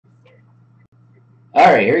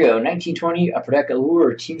Alright, here we go. 1920 Upper Deck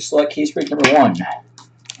Allure Team Select Case Break number 1.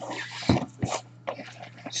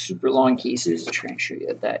 Super long cases. Try and show you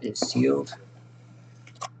that that is sealed.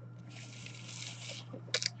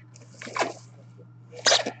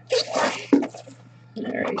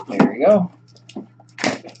 Alright, there we go.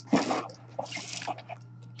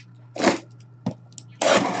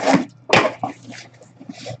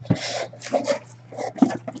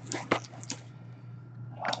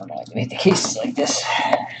 I don't know why they make the cases like this.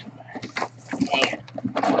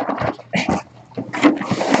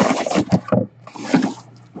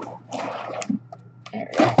 There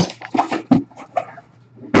we go.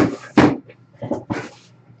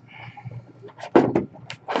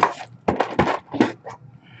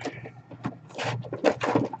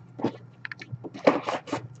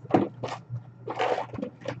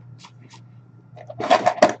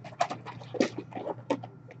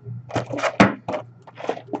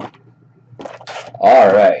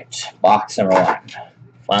 Alright, box number 1.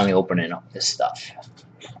 Finally opening up this stuff.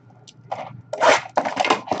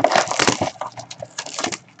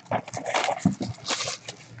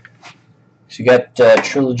 So you got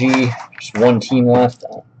Trilogy, just one team left.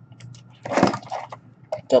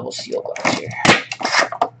 Double seal box here.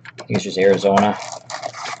 I think it's just Arizona.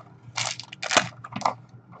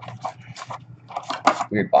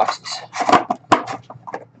 Weird boxes.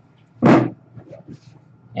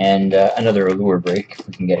 And another Allure break, if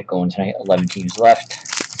we can get it going tonight. 11 teams left.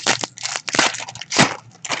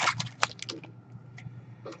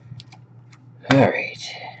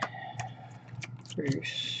 Alright.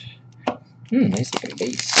 First. Nice looking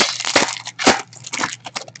base.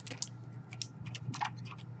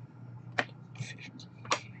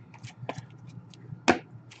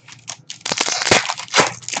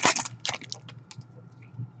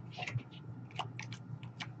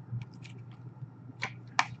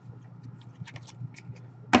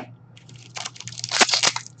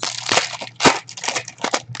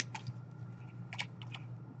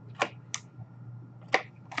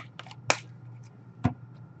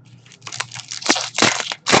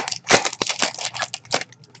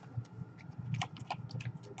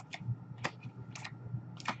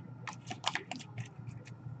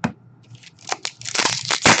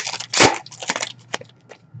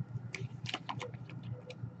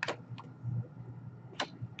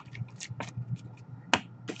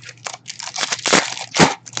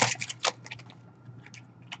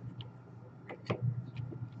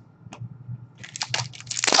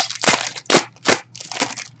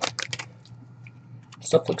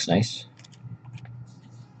 Stuff looks nice.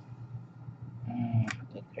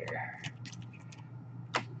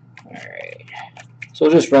 Alright. So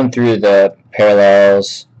we'll just run through the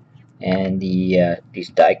parallels and the these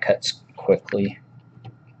die cuts quickly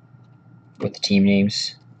with the team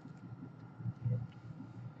names.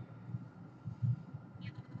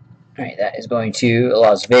 Alright, that is going to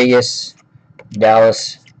Las Vegas,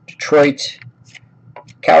 Dallas, Detroit,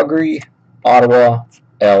 Calgary, Ottawa,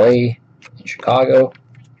 LA, and Chicago.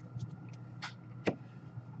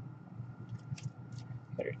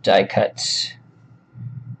 Better die cuts.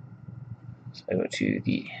 So I go to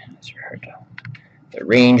the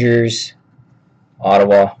Rangers,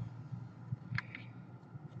 Ottawa.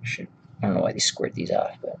 I don't know why they squared these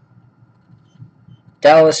off, but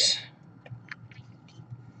Dallas,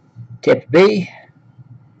 Tampa Bay,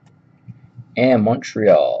 and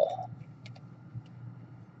Montreal.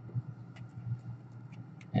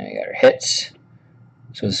 And we got our hits.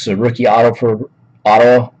 So this is a rookie auto for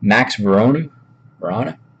Ottawa, Max Verona.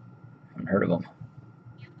 I haven't heard of him.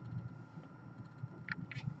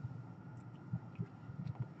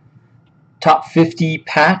 Top 50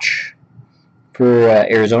 patch for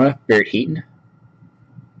Arizona, Barrett Hayton.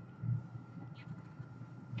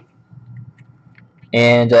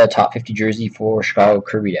 And top 50 jersey for Chicago,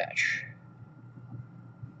 Kirby Dash.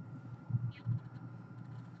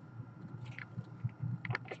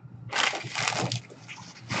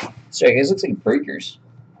 So I guess it looks like breakers.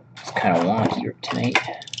 It's kind of wonky tonight.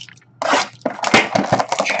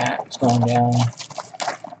 Chat's going down.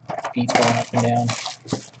 Beats going up and down.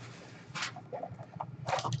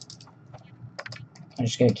 I'm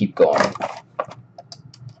just going to keep going.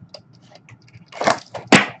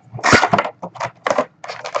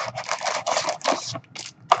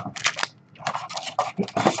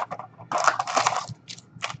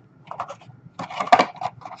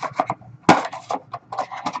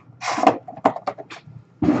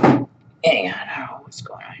 Hang on, I don't know what's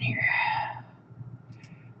going on here.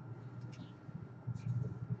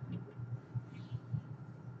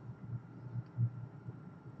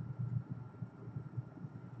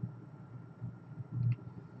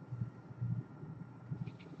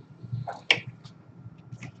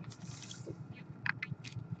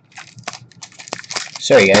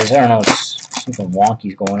 Sorry guys, I don't know, something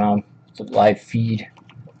wonky's going on with the live feed.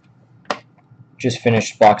 Just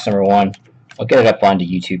finished box number 1. I'll get it up onto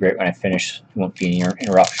YouTube right when I finish. There won't be any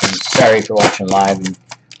interruptions. Sorry for watching live and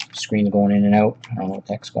screens going in and out. I don't know what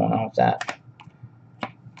the heck's going on with that.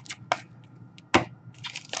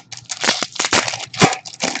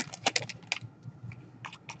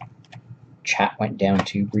 Chat went down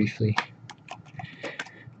too briefly.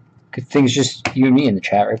 Good thing's just you and me in the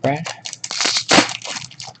chat, right, Brian?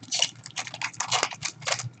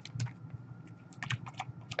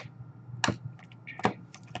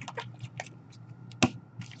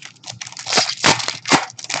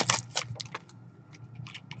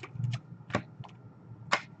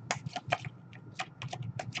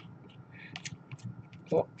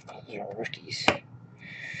 Oh, those are rookies.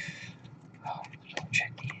 Oh, double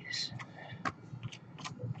check these.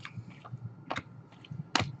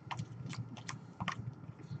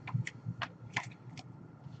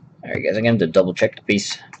 Alright guys, I'm going to double check the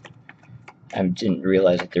base. I didn't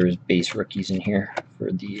realize that there was base rookies in here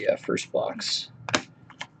for the first box.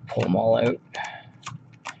 Pull them all out.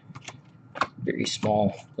 Very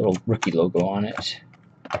small little rookie logo on it.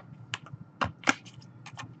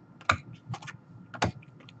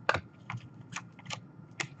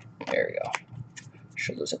 There we go.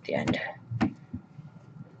 Show those at the end.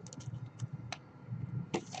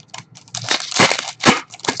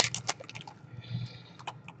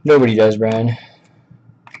 Nobody does, Brian.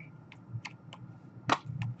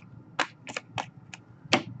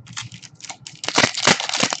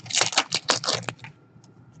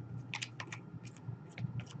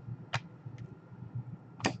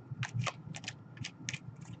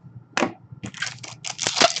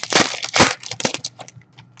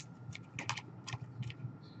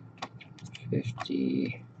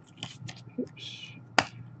 Oops.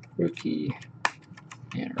 Rookie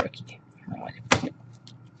and rookie. I don't know why they put it.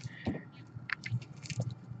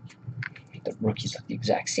 The rookies look the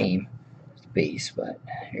exact same as the base, but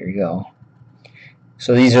here you go.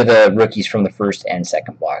 So these are the rookies from the first and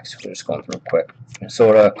second box. We're just going through quick.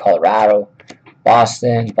 Minnesota, Colorado,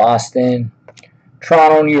 Boston,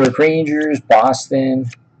 Toronto, New York Rangers, Boston,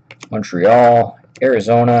 Montreal,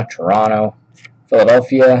 Arizona, Toronto,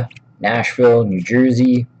 Philadelphia, Nashville, New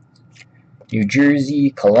Jersey,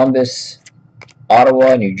 Columbus,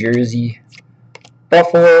 Ottawa, New Jersey,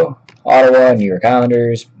 Buffalo, Ottawa, New York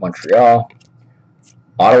Islanders, Montreal,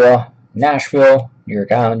 Ottawa, Nashville, New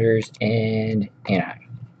York Islanders, and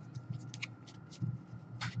Anaheim.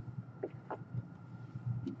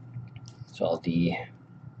 So all the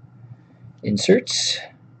inserts: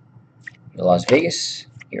 Las Vegas,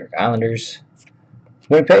 New York Islanders,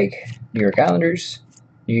 Winnipeg, New York Islanders,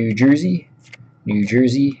 New Jersey,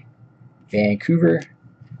 Vancouver.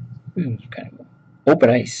 It's kind of cool. Open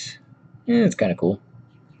ice. Yeah, it's kind of cool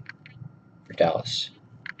for Dallas.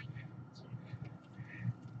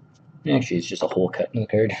 Actually, it's just a hole cut in the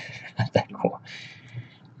card. Not that cool.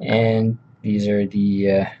 And these are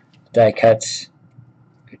the die cuts.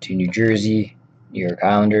 Go to New Jersey, New York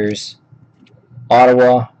Islanders,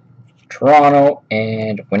 Ottawa, Toronto,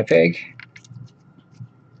 and Winnipeg.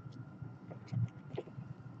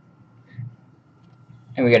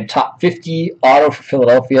 And we got a top 50 auto for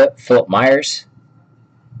Philadelphia, Philip Myers.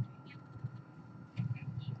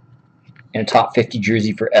 And a top 50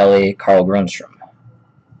 jersey for LA, Carl Grundstrom.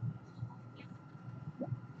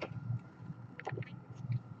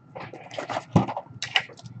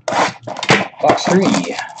 Box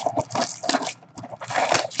 3.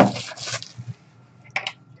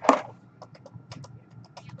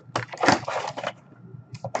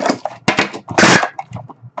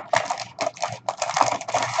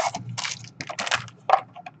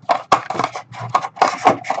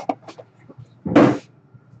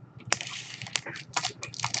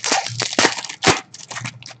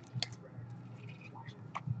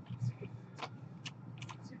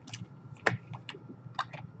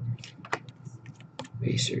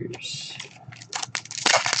 Pacers.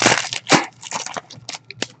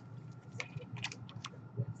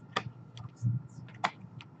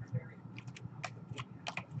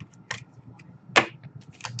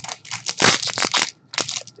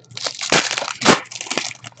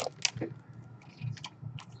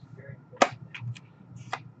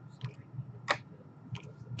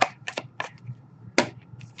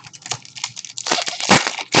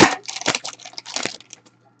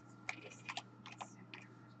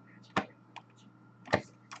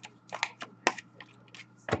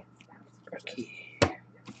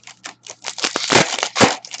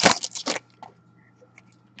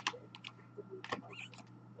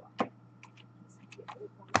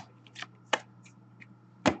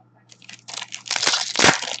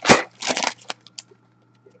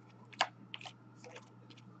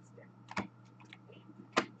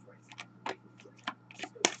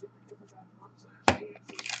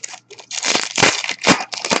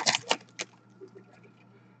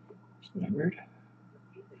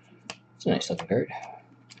 It's a nice looking card.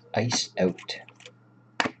 Ice Out.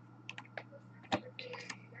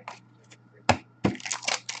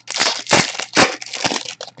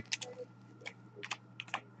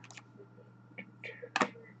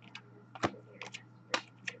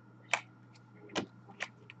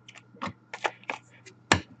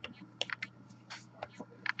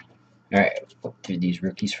 Alright, look through these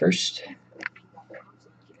rookies first.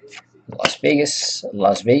 Las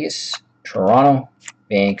Vegas, Toronto,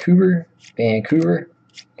 Vancouver,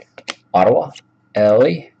 Ottawa, LA,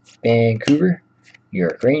 Vancouver, New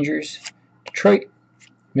York Rangers, Detroit,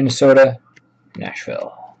 Minnesota,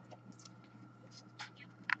 Nashville.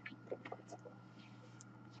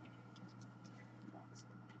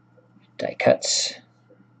 Die cuts.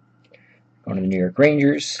 Going to the New York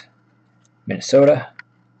Rangers, Minnesota,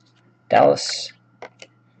 Dallas,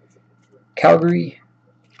 Calgary,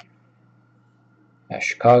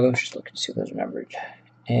 Chicago, just looking to see if those are numbered,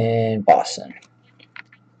 and Boston.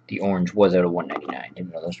 The orange was out of 199,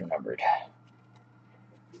 didn't know those were numbered.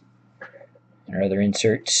 And our other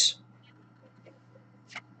inserts,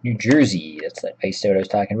 New Jersey, that's that iced out I was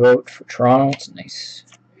talking about for Toronto, it's nice.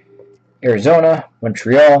 Arizona,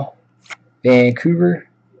 Montreal, Vancouver.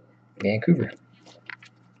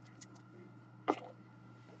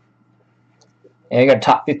 And I got a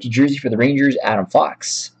top 50 jersey for the Rangers, Adam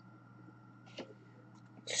Fox.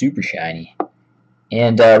 Super shiny.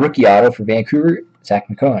 And rookie auto for Vancouver, Zach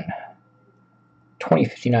McCohen.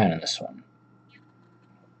 2059 on this one.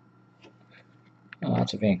 Oh,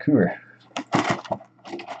 that's a Vancouver.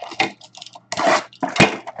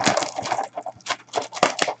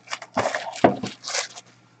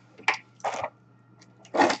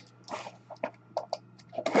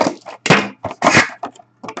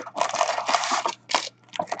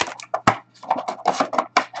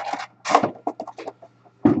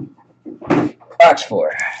 Box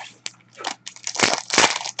 4.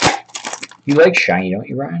 You like shiny, don't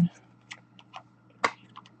you, Ryan?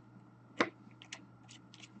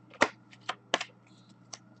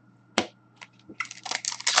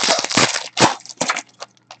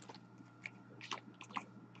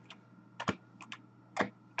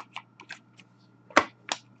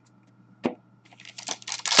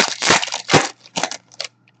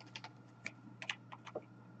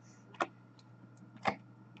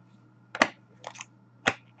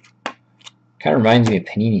 Kind of reminds me of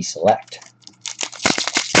Panini Select.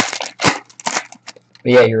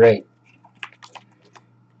 But yeah, you're right.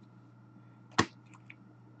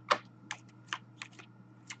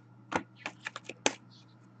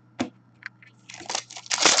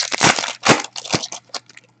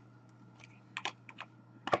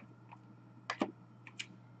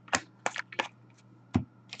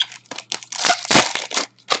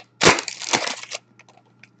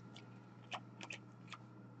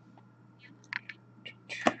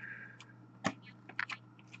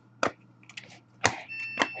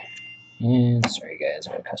 And sorry guys,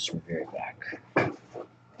 I got a customer very back.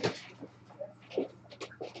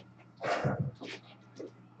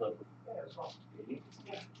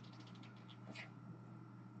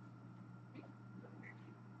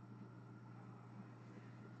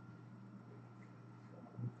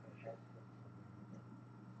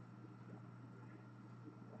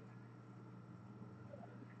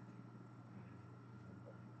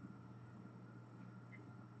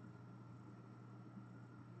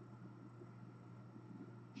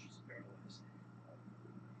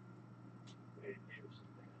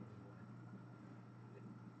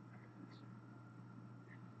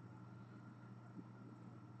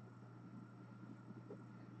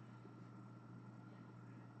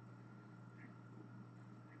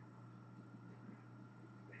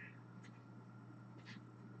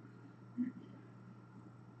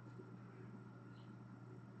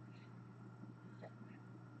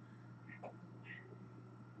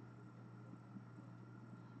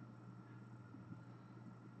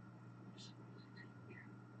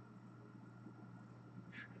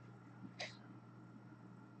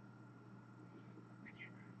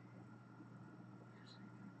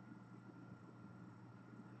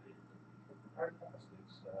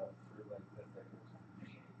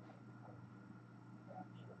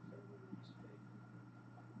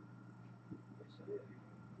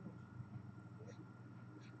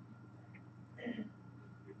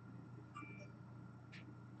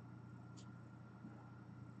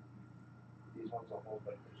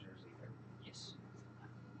 Yes.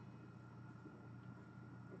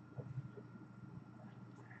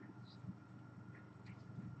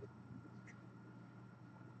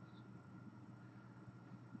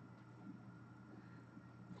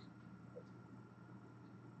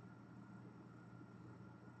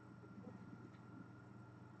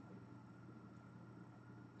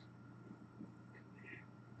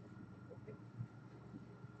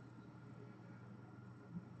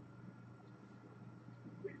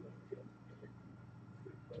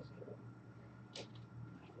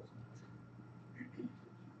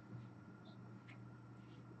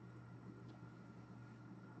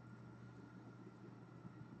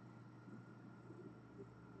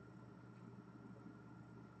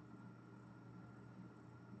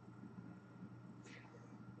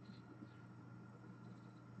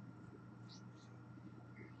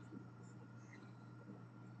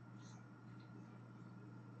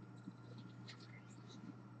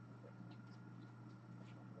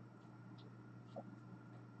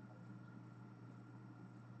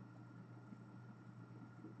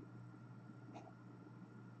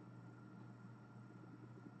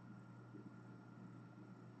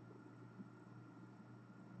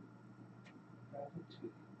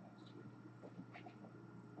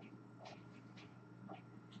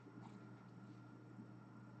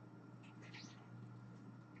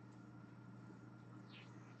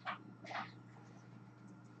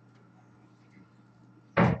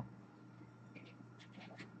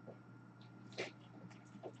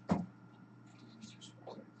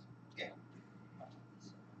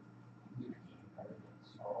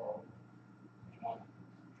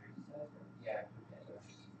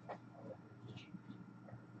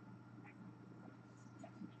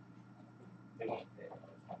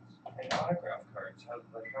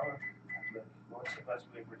 What's the best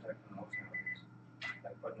way of protecting those nowadays?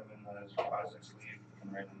 Like putting them in the plastic sleeve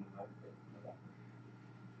and right in the middle.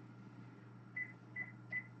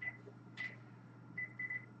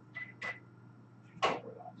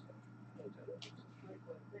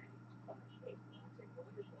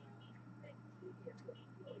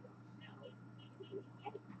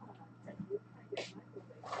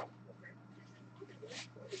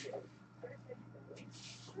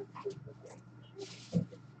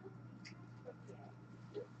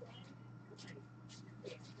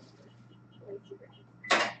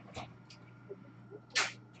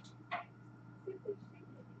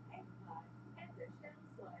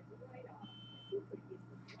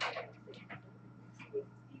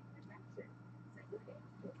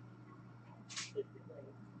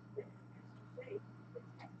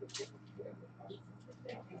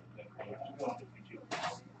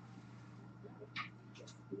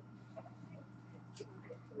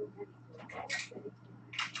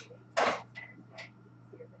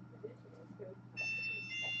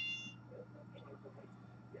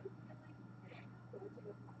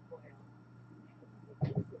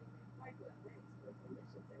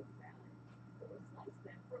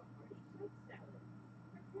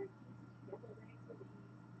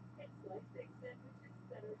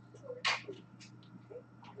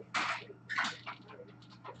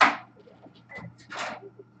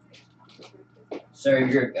 Sorry,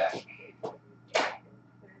 be right back.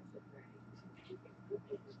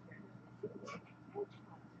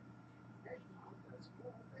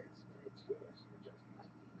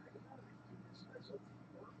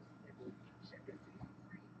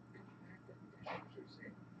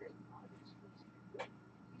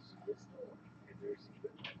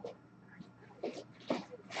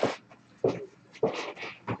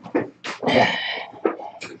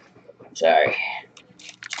 Sorry.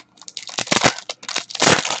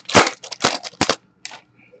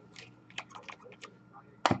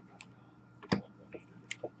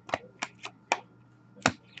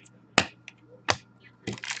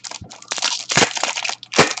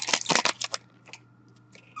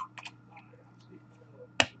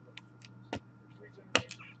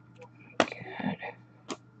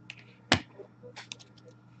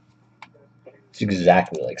 It's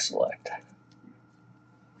exactly like Select.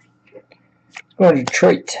 Going to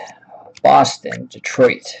Detroit, Boston,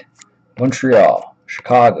 Detroit, Montreal,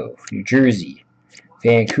 Chicago, New Jersey,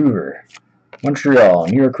 Vancouver, Montreal,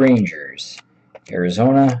 New York Rangers,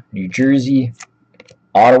 Arizona, New Jersey,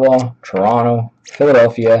 Ottawa, Toronto,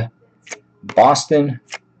 Philadelphia, Boston,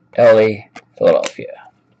 LA, Philadelphia.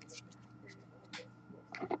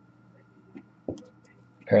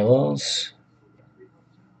 Parallels.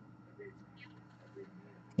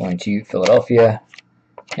 Going to Philadelphia,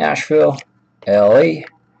 Nashville, LA.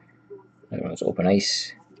 That one's open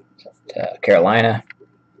ice. Carolina,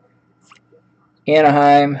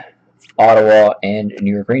 Anaheim, Ottawa, and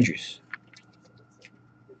New York Rangers.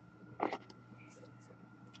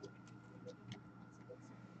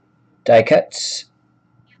 Die cuts.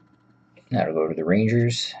 That'll go to the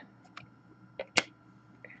Rangers.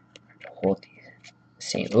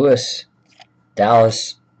 St. Louis,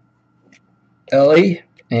 Dallas, LA,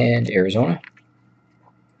 and Arizona.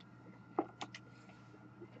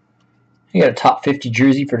 You got a top 50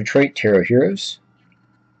 jersey for Detroit, Terror Heroes.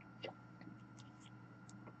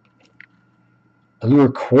 Allure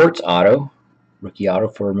Quartz auto. Rookie auto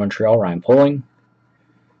for Montreal, Ryan Poling.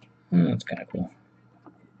 That's kind of cool.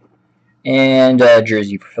 And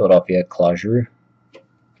jersey for Philadelphia, Claude Giroux.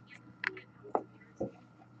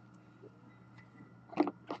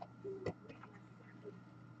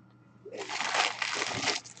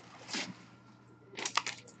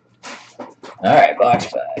 Alright, box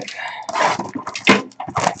 5.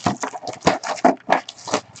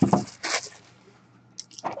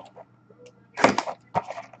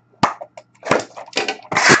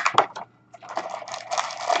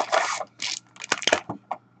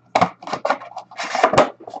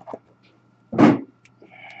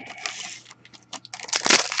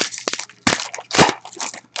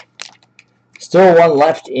 Still one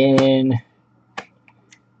left in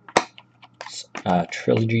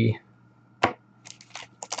Trilogy.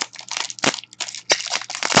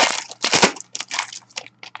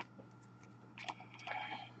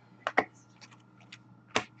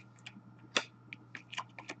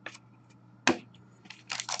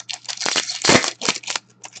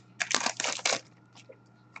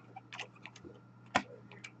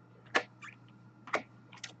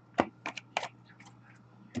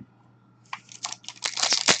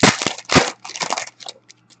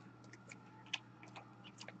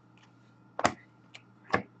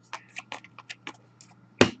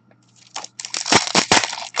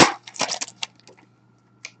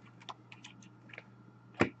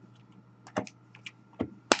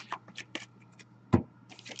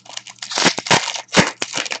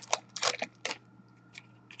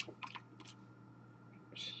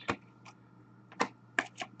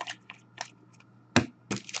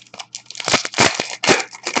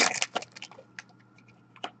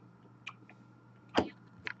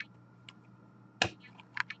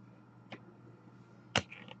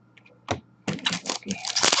 rookie.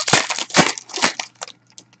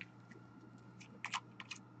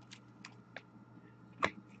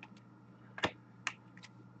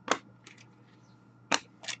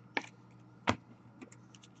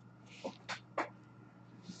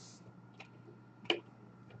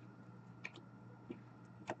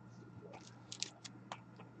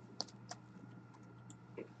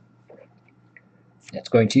 That's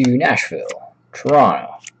going to Nashville,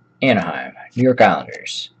 Toronto, Anaheim, New York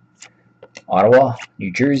Islanders, Ottawa,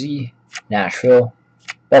 New Jersey, Nashville,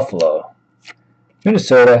 Buffalo,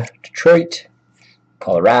 Minnesota, Detroit,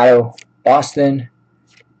 Colorado, Boston,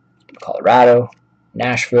 Colorado,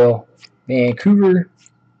 Nashville, Vancouver,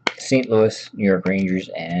 St. Louis, New York Rangers,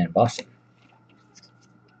 and Boston.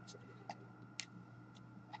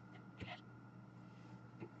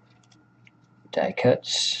 Die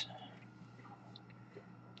cuts.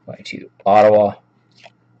 Going to Ottawa,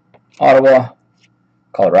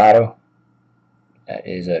 Colorado. That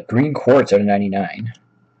is a green quartz out of 99.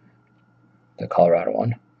 The Colorado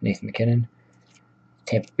one. Nathan McKinnon.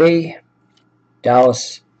 Tampa Bay,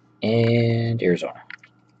 Dallas, and Arizona.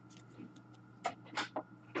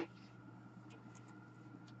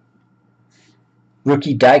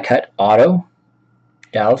 Rookie die cut auto.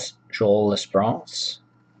 Dallas, Joel L'Esperance.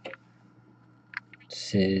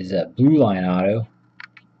 This is a blue line auto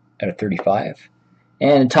out of 35.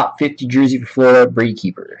 And a top 50 jersey for Florida, Brady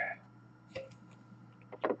Keeper.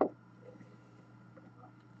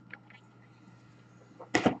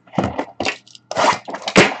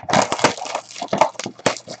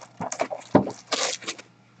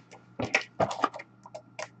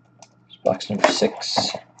 Box number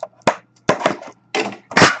 6.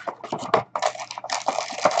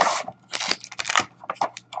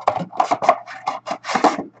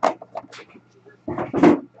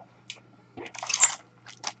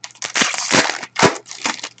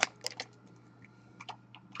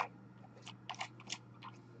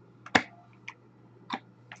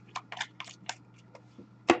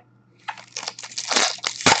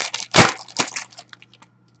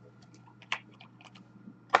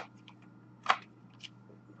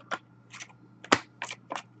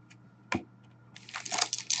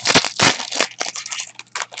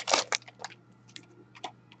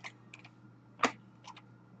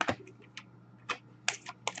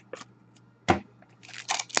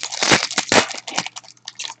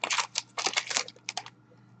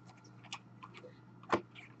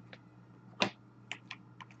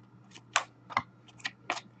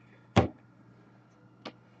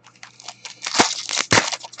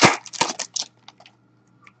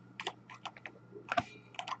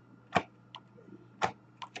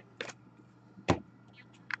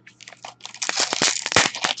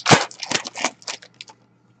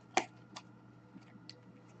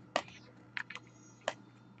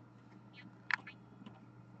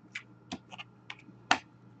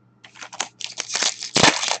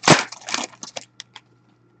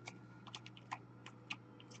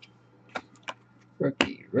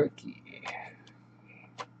 Rookie. Rookie.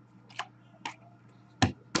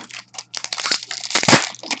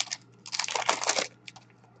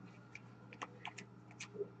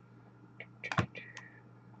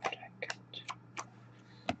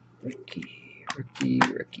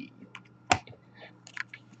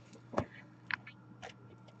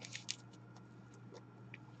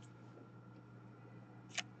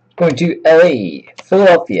 Going to LA,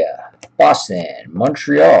 Philadelphia, Boston,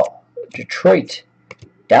 Montreal, Detroit,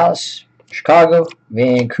 Dallas, Chicago,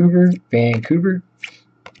 Vancouver,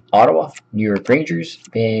 Ottawa, New York Rangers,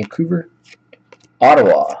 Vancouver,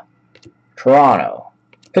 Ottawa, Toronto,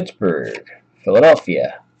 Pittsburgh,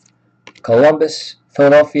 Philadelphia, Columbus,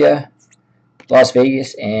 Philadelphia, Las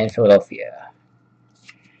Vegas, and Philadelphia.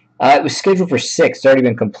 It was scheduled for 6. It's already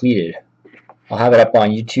been completed. I'll have it up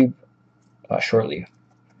on YouTube shortly.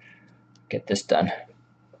 Get this done.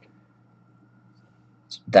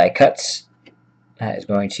 Die cuts. That is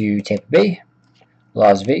going to Tampa Bay,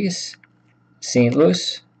 Las Vegas, St.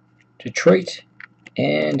 Louis, Detroit,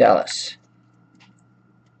 and Dallas.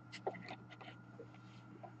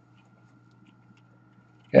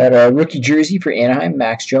 Got a rookie jersey for Anaheim,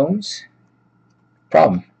 Max Jones.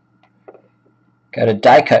 Problem. Got a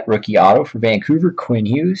die cut rookie auto for Vancouver, Quinn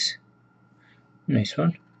Hughes. Nice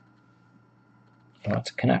one.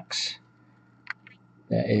 Lots of Canucks.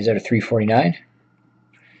 That is out of 349.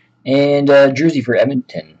 And jersey for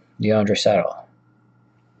Edmonton, Leandre Saddle.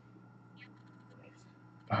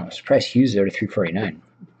 Oh, I'm surprised Hughes is out of 349.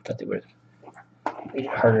 I thought they would have made it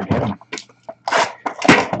harder to hit him.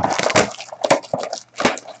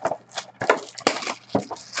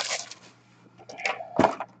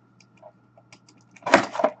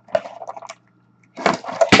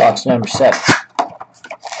 Box number 7.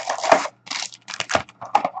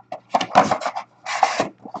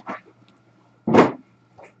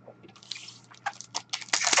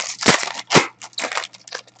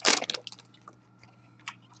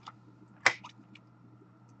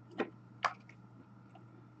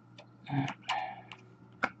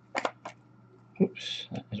 Oops,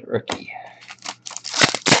 that is a rookie.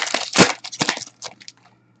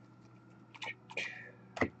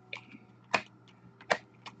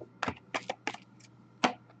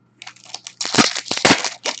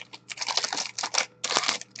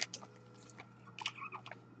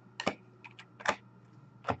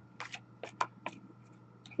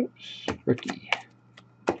 Oops, rookie.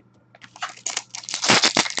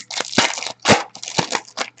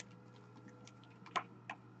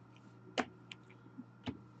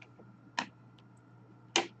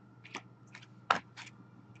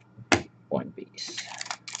 One base.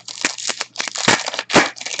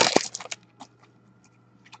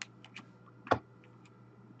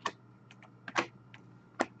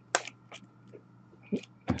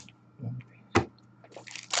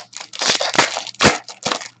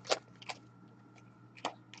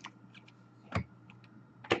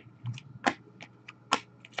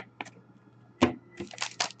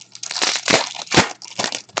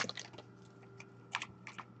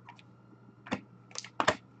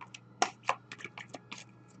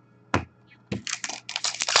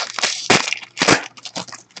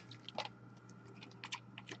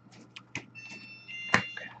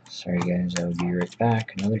 Sorry guys, I will be right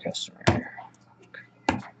back. Another customer. Hi,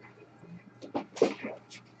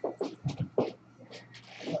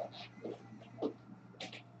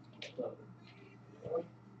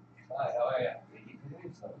 how are you?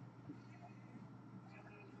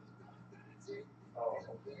 Oh,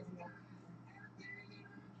 okay.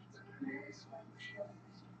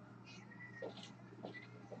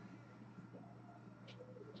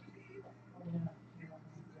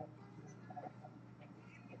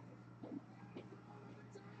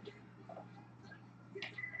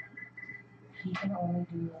 He can only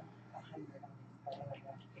do 100 on his credit like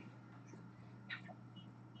that.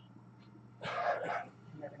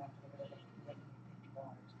 You're gonna have to go to $50.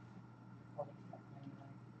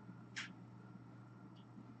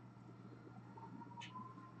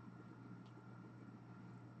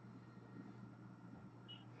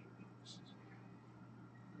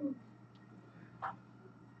 $47.99.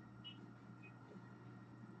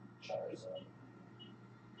 Charizard.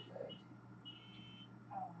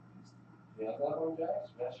 You have that one, Jack?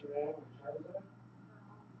 Smash your hand with Charizard?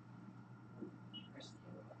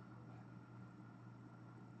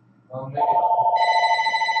 Well, maybe not.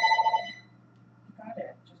 Got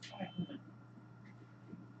it, just fine.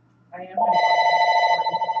 I am gonna call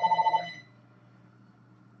him.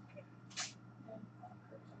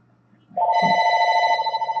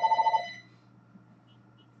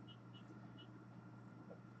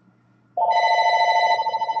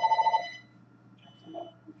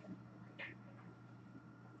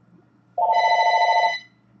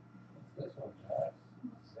 What's this one, Jack?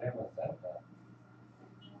 Sam with that.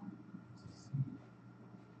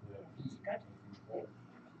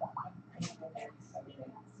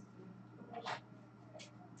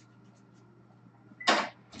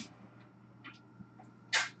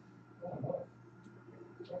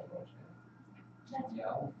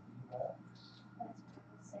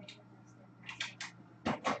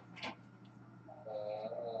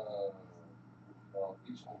 Well,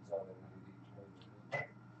 each one's on it, each one.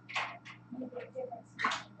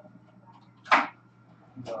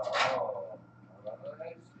 No.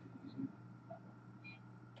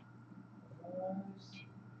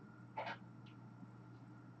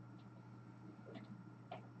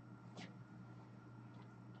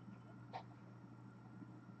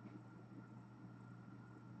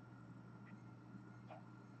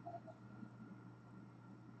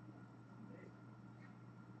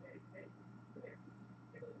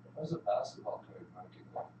 How's a basketball card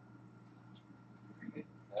market going?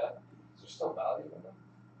 Yeah? Is there still value in them?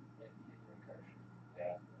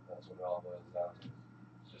 Yeah, that's what it all boils down to.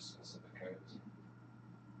 It's just specific cards.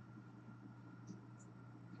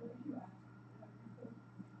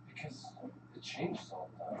 Because it changes all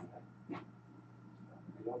the time, man.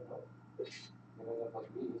 You don't know. You end up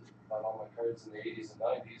like me, bought all my cards in the 80s and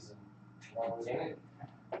 90s and now we're getting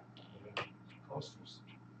posters.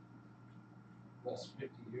 That's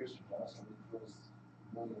 50 years from now, somebody throws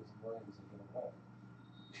millions and millions of them away.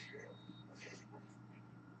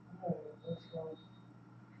 Alright, let's go.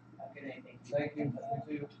 Good evening. Thank you. Thank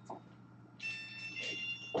you.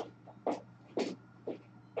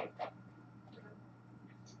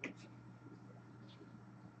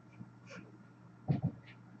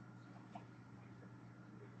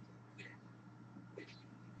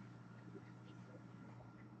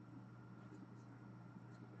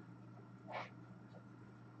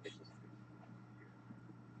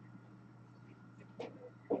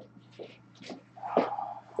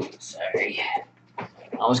 Sorry. I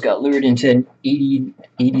almost got lured into 80s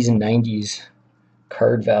and 90s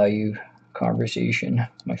card value conversation.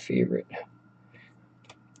 It's my favorite.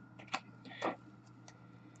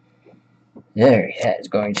 There he is,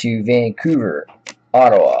 going to Vancouver,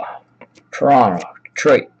 Ottawa, Toronto,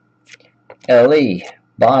 Detroit, LA,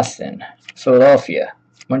 Boston, Philadelphia,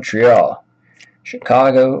 Montreal,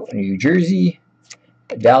 Chicago, New Jersey,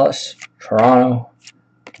 Dallas, Toronto,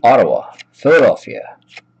 Ottawa, Philadelphia,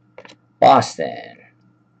 Boston,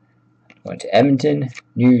 going to Edmonton,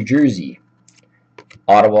 New Jersey,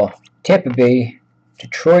 Ottawa, Tampa Bay,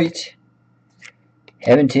 Detroit,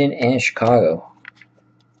 Edmonton, and Chicago.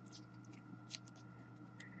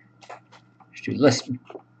 Let's do less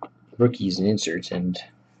rookies and inserts and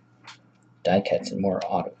die cuts and more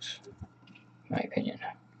autos, in my opinion.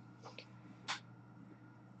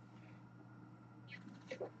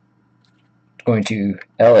 Going to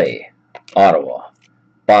LA, Ottawa,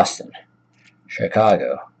 Boston,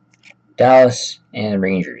 Chicago, Dallas, and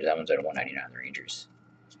Rangers. That one's at 199, the Rangers.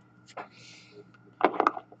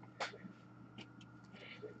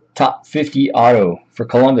 Top 50 auto for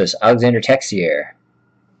Columbus, Alexander Texier.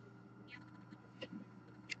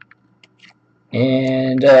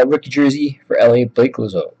 And rookie jersey for LA, Blake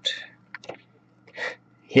Lizotte.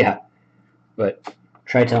 Yeah, but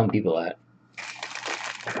try telling people that.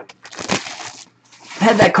 I've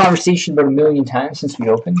had that conversation about 1,000,000 times since we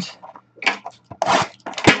opened.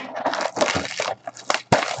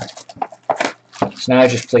 So now I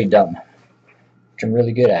just play dumb, which I'm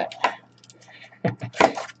really good at.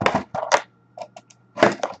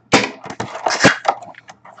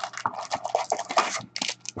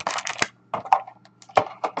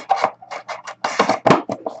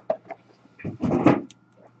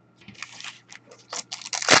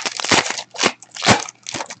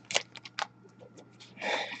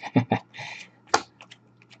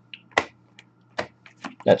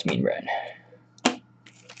 That's mean, Brad.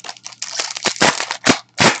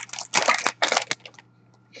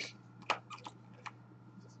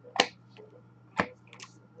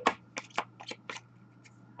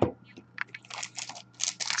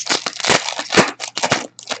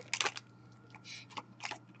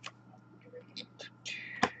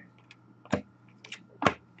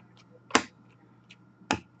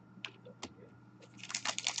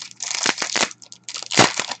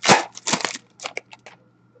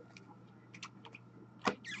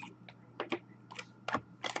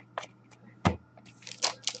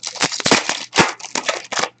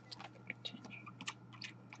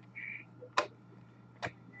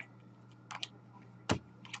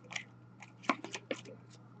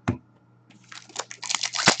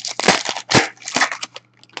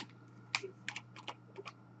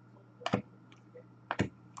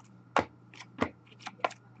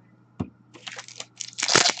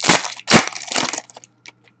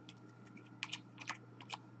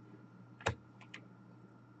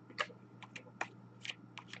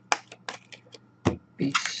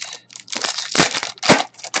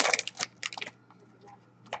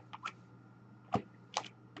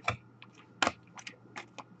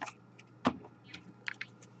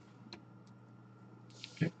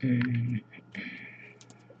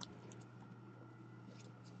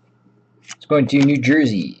 It's going to New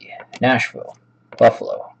Jersey, Nashville,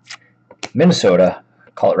 Buffalo, Minnesota,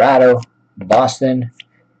 Colorado, Boston,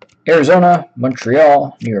 Arizona,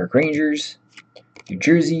 Montreal, New York Rangers, New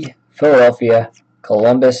Jersey, Philadelphia,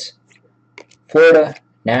 Columbus, Florida,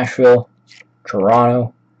 Nashville,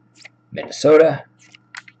 Toronto, Minnesota,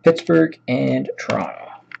 Pittsburgh, and Toronto.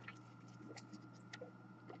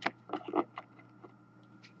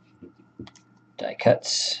 Die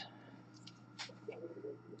cuts.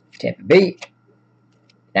 Tampa Bay,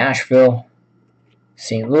 Nashville,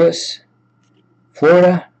 St. Louis,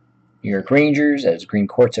 Florida, New York Rangers as Green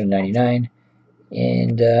Quartz of 99,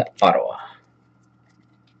 and Ottawa.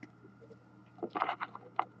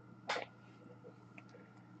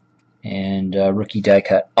 And rookie die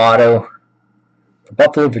cut auto for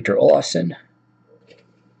Buffalo, Victor Olofsson.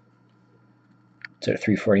 It's at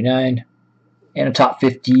 349. And a top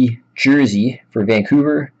 50 jersey for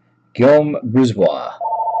Vancouver, Guillaume Bourgeois.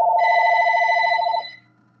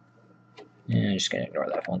 And I'm just going to ignore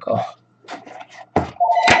that phone call.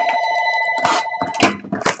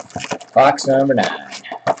 Box number 9.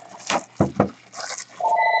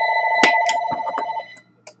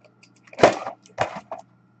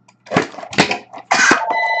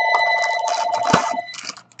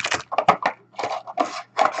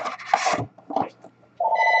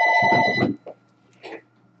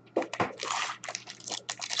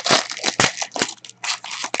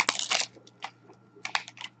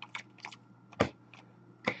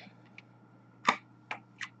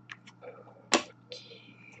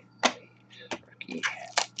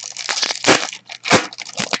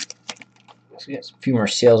 So we got a few more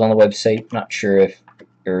sales on the website. Not sure if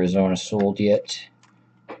Arizona sold yet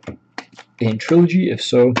in Trilogy. If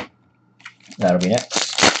so, that'll be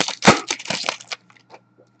next.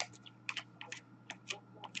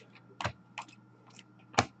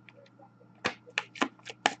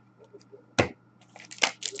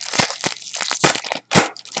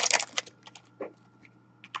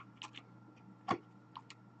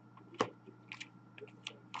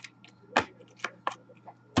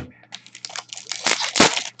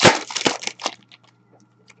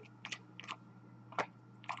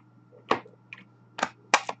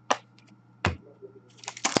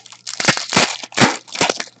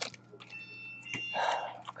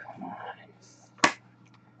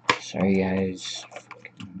 Sorry guys.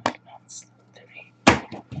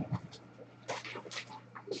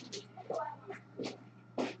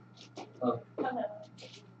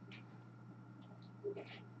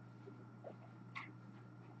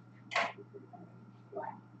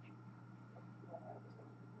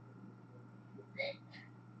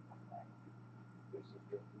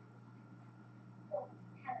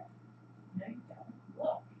 No, you don't.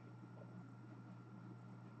 Look.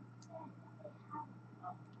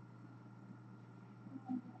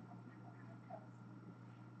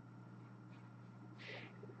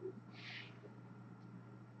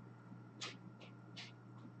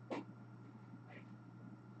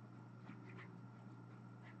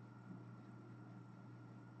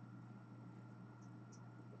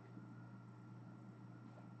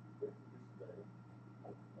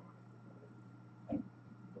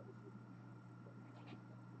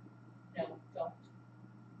 No, don't.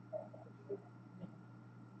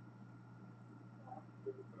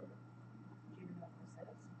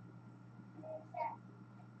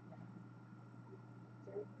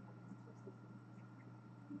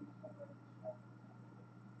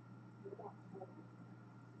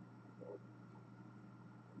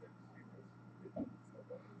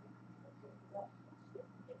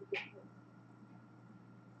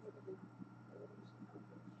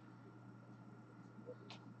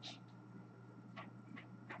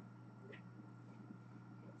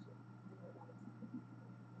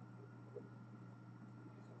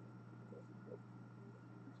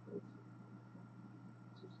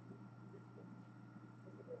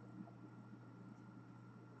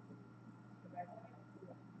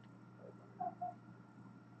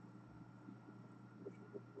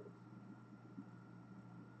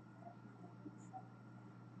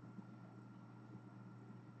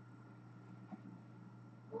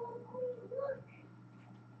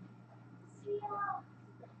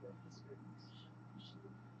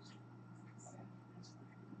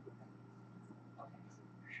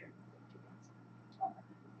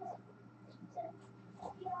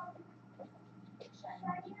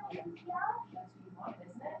 Do you know what this is? That's what you want,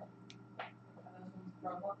 isn't it? Are those ones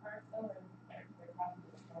promo cards though, or they're probably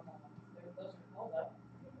just promo ones? Those are cool though.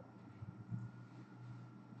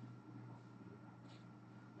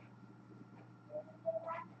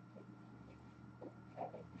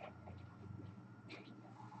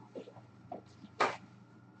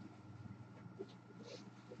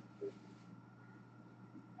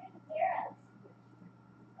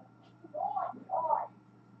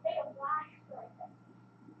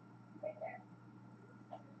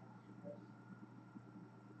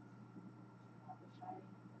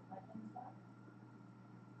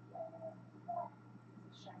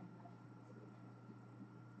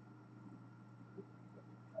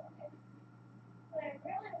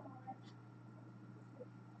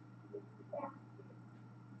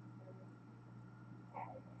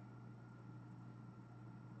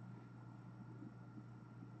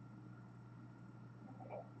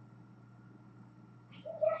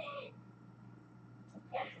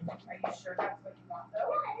 Are you sure that's what you want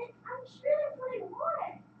though? I'm sure that's what I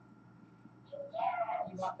want.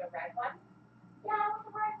 You want the red one? Yeah, I want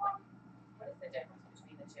the red one. What is the difference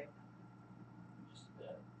between the two? Just the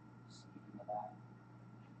speed in the back.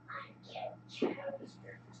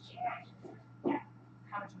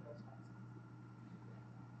 How much are those ones?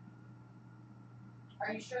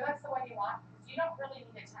 Are you sure that's the one you want? Because you don't really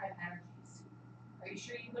need a ton of energies. Are you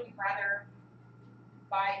sure you wouldn't rather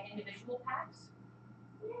buy individual packs?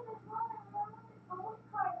 Yeah, that's one I want the gold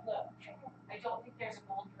card. Look, I don't think there's a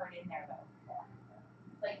gold card in there though.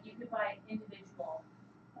 Like you could buy individual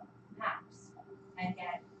packs and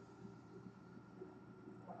get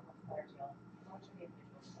what was the other deal? How much are the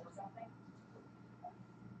individuals? Or something?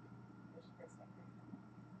 There's a price tag.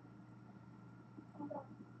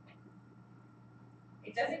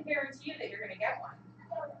 It doesn't guarantee you that you're gonna get one.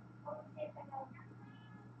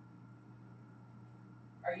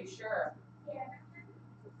 Are you sure? Yeah.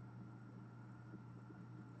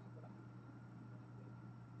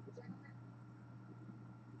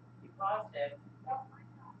 Be positive.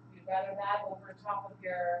 You'd rather that over top of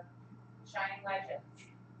your shining legends.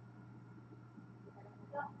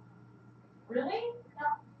 Really?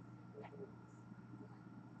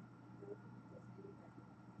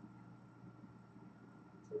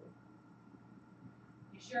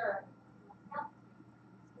 You sure?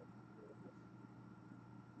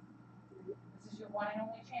 This is your one and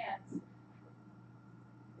only chance.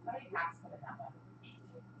 How many packs come in that one?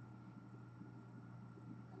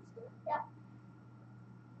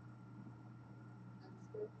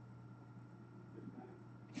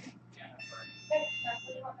 Good, that's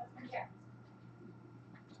what you want, that's one here.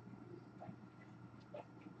 Do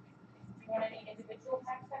you want any individual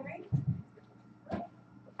packs, Henry? I'm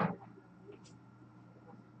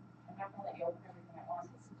not gonna let you open everything at once.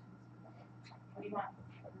 What do you want?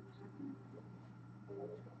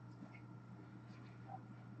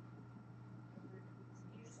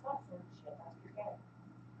 You just love sword shield, that's what you're getting.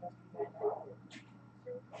 That's what you're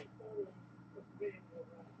getting.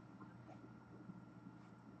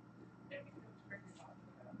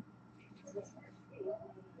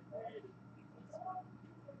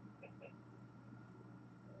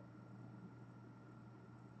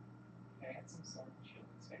 I had some sword shield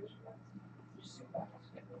expansion. Super.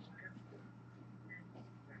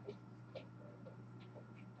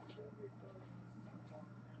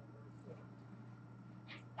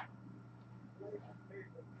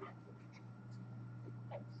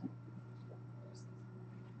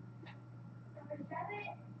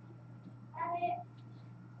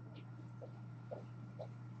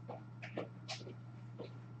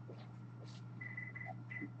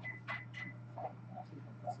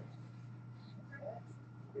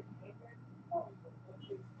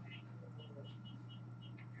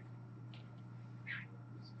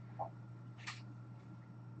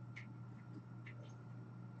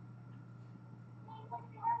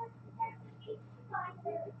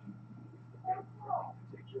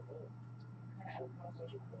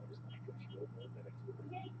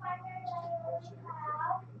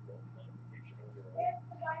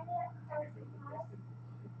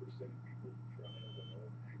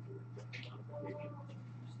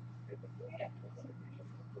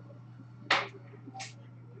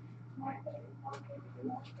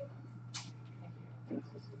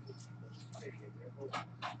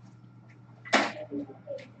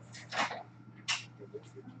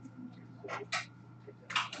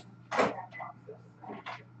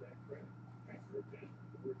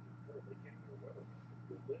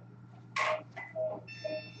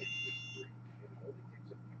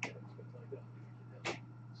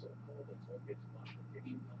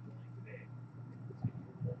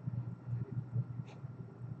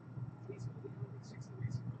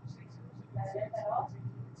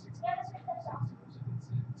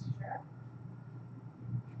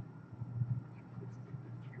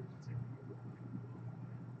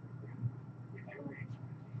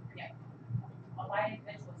 I'll buy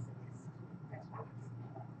individual cities.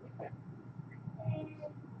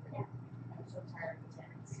 I'm so tired of the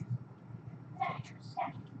tents.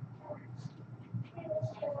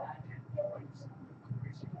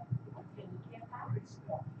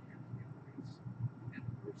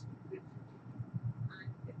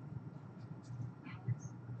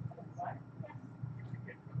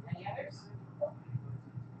 Any others?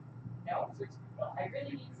 No? I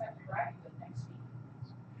really need something to drive you with next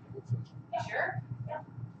week. You sure?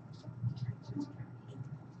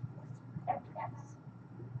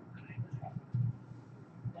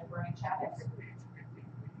 Then Bernie Chavez?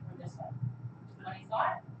 Or this one? When he's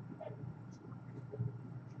gone?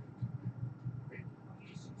 You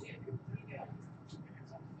just do two. What are you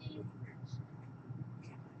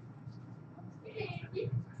doing?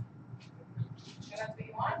 Sure that's what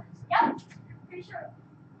you want? Yep, pretty sure.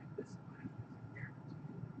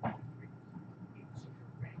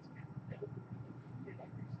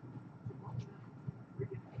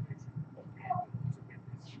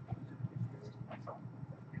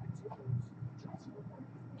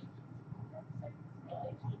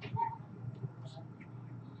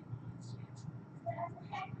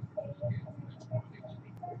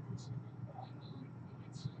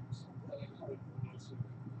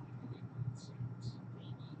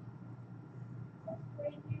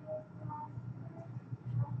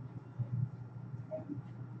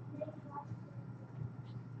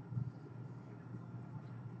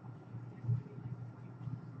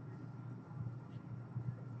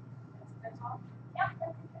 That's all? Yep,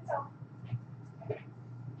 that's all.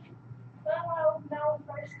 But I want to open that one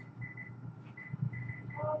first.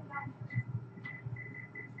 Oh, my.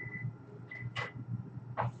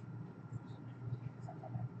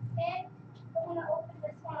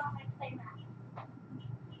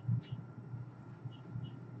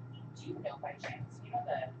 Do you know by chance, you know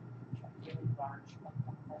the really large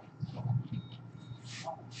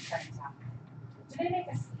friends have? Do they make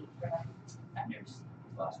a sleep for them? I've never seen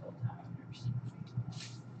it. Well, I've never seen it.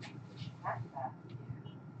 That's that.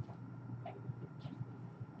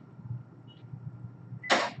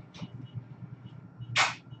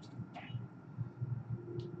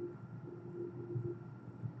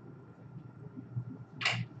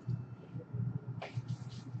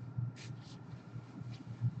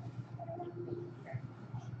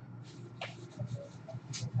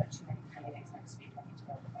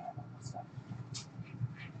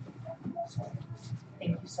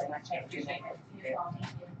 Thank you so much. I appreciate it. You all.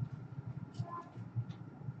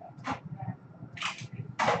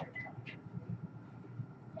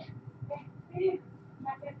 Thank you.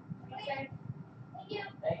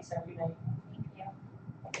 Thanks, have a good night. Thank you.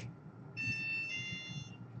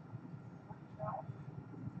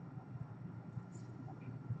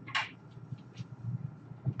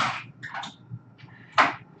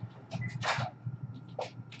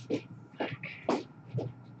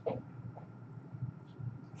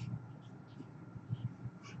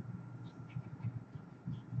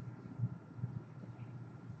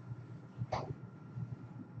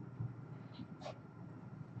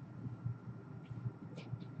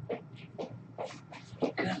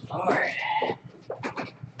 Good Lord.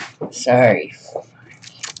 Sorry.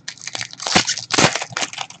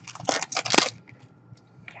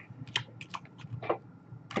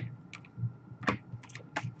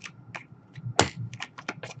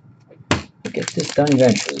 We'll get this done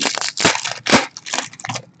eventually.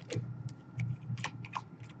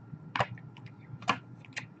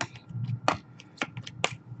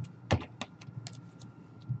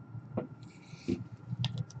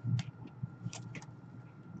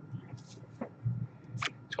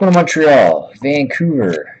 Let's go to Montreal,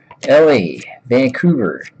 Vancouver, LA,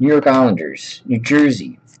 Vancouver, New York Islanders, New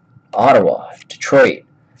Jersey, Ottawa, Detroit,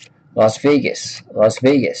 Las Vegas,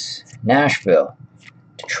 Nashville,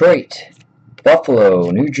 Detroit, Buffalo,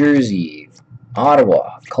 New Jersey,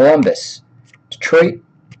 Ottawa, Columbus, Detroit,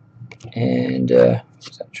 and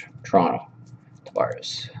Toronto.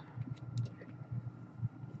 Tavares.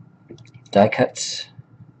 Die cuts.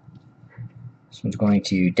 This one's going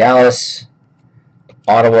to Dallas,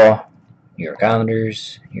 Ottawa, New York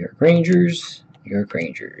Islanders, New York Rangers, New York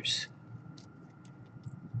Rangers.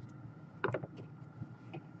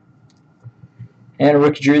 And a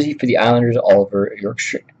rookie jersey for the Islanders, Oliver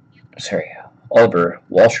Wahlstrom,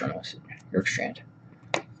 Yorkstrand.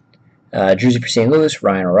 Jersey for St. Louis,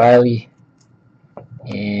 Ryan O'Reilly.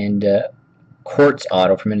 And Quartz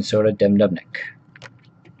auto for Minnesota, Dem Dubnik.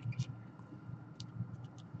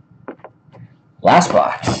 Last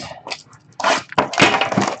box.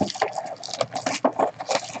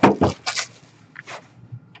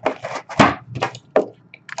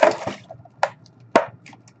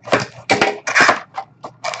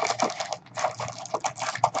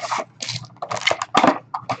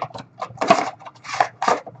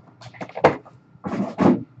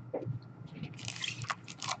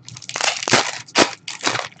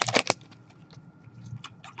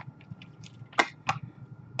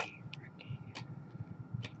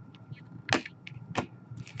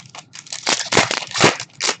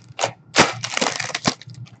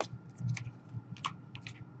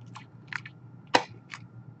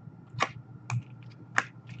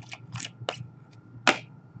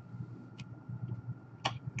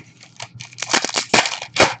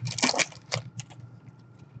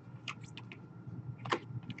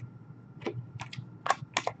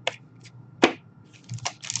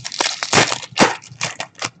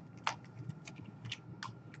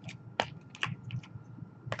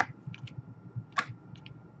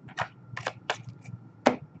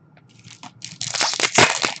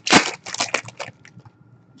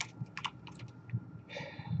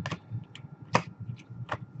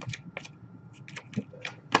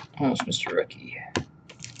 Oh, it's Mr. Rookie.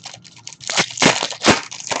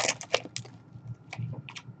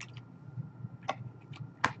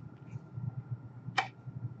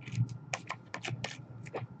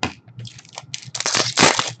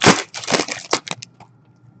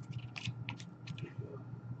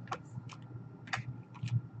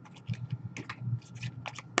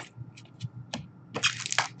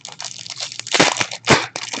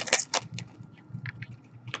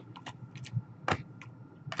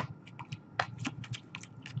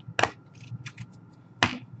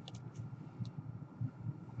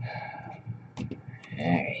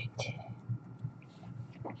 Alright.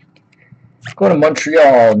 Go to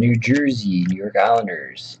Montreal, New Jersey, New York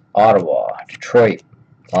Islanders, Ottawa, Detroit,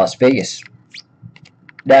 Las Vegas,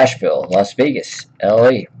 Nashville, Las Vegas,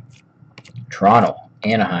 LA, Toronto,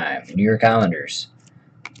 Anaheim, New York Islanders.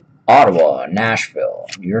 Ottawa, Nashville,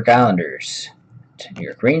 New York Islanders, New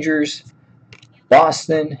York Rangers,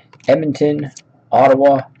 Boston, Edmonton,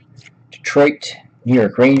 Ottawa, Detroit, New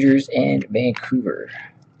York Rangers, and Vancouver.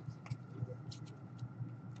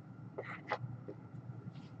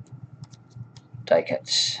 Die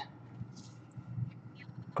cuts.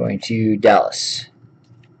 Going to Dallas,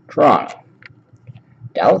 Toronto,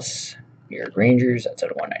 Dallas, New York Rangers, that's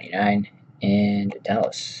out of 199, and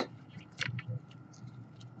Dallas.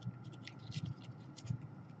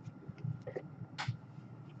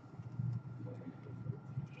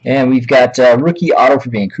 And we've got rookie auto for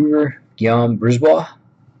Vancouver, Guillaume Brisebois.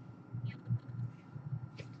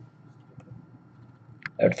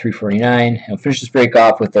 Out of 349. And we'll finish this break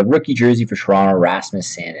off with a rookie jersey for Toronto,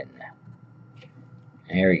 Rasmus Sandin.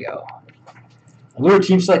 There we go. Allure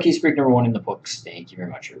Team Select Case break number 1 in the books. Thank you very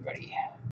much, everybody.